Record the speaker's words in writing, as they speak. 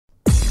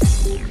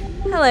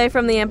Hello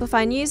from the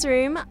Amplify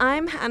newsroom,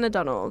 I'm Hannah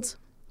Donald.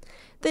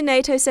 The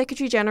NATO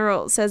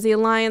Secretary-General says the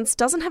alliance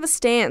doesn't have a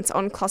stance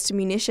on cluster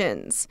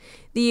munitions.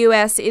 The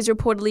US is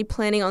reportedly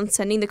planning on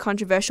sending the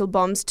controversial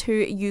bombs to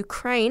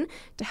Ukraine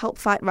to help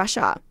fight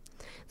Russia.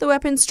 The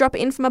weapons drop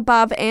in from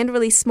above and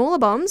release smaller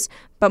bombs,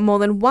 but more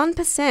than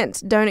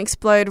 1% don't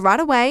explode right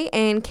away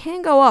and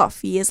can go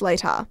off years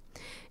later.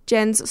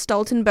 Jens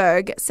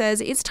Stoltenberg says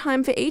it's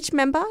time for each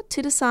member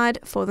to decide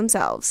for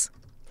themselves.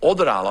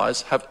 Other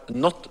allies have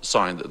not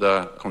signed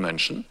the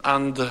convention,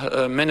 and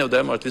many of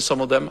them, or at least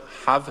some of them,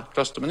 have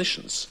cluster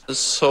munitions.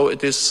 So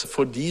it is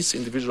for these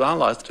individual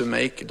allies to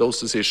make those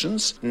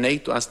decisions.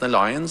 NATO as an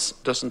alliance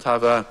doesn't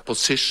have a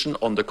position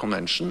on the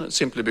convention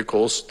simply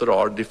because there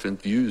are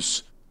different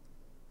views.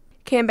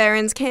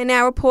 Canberrans can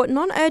now report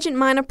non-urgent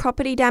minor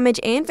property damage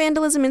and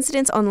vandalism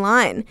incidents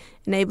online,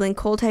 enabling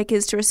call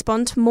takers to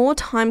respond to more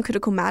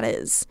time-critical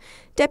matters.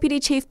 Deputy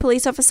Chief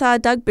Police Officer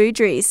Doug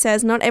Boudry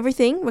says not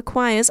everything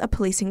requires a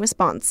policing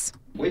response.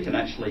 We can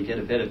actually get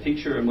a better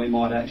picture, and we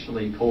might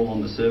actually call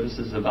on the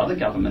services of other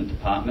government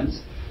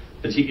departments,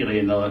 particularly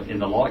in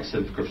the likes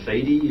of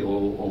graffiti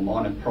or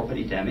minor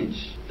property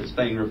damage that's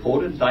being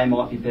reported. They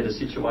might be better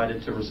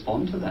situated to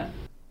respond to that.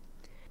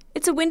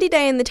 It's a windy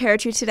day in the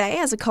Territory today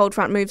as a cold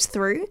front moves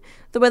through.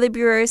 The Weather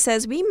Bureau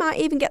says we might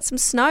even get some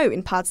snow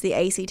in parts of the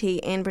ACT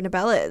and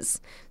Brindabellas.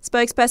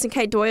 Spokesperson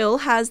Kate Doyle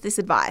has this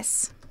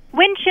advice.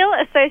 Wind chill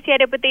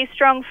associated with these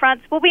strong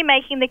fronts will be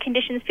making the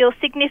conditions feel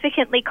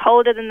significantly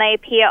colder than they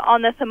appear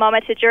on the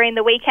thermometer during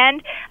the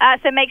weekend,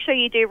 so make sure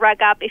you do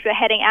rug up if you're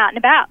heading out and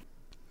about.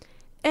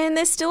 And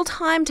there's still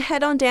time to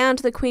head on down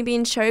to the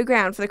Queanbeyan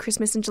Showground for the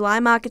Christmas and July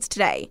markets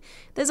today.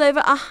 There's over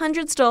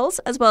 100 stalls,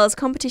 as well as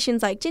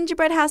competitions like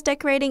gingerbread house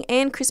decorating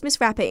and Christmas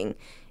wrapping.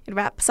 It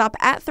wraps up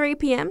at 3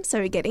 p.m,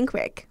 so get in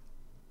quick.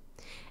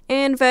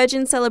 And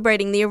Virgin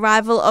celebrating the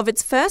arrival of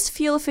its first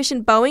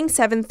fuel-efficient Boeing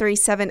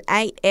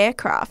 737-8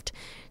 aircraft.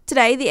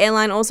 Today, the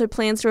airline also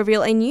plans to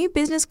reveal a new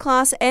business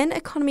class and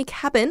economy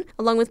cabin,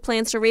 along with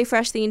plans to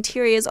refresh the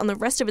interiors on the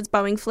rest of its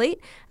Boeing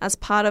fleet as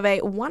part of a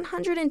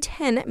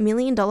 $110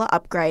 million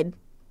upgrade.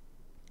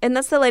 And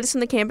that's the latest from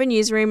the Canberra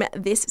newsroom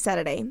this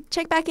Saturday.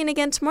 Check back in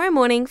again tomorrow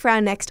morning for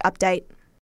our next update.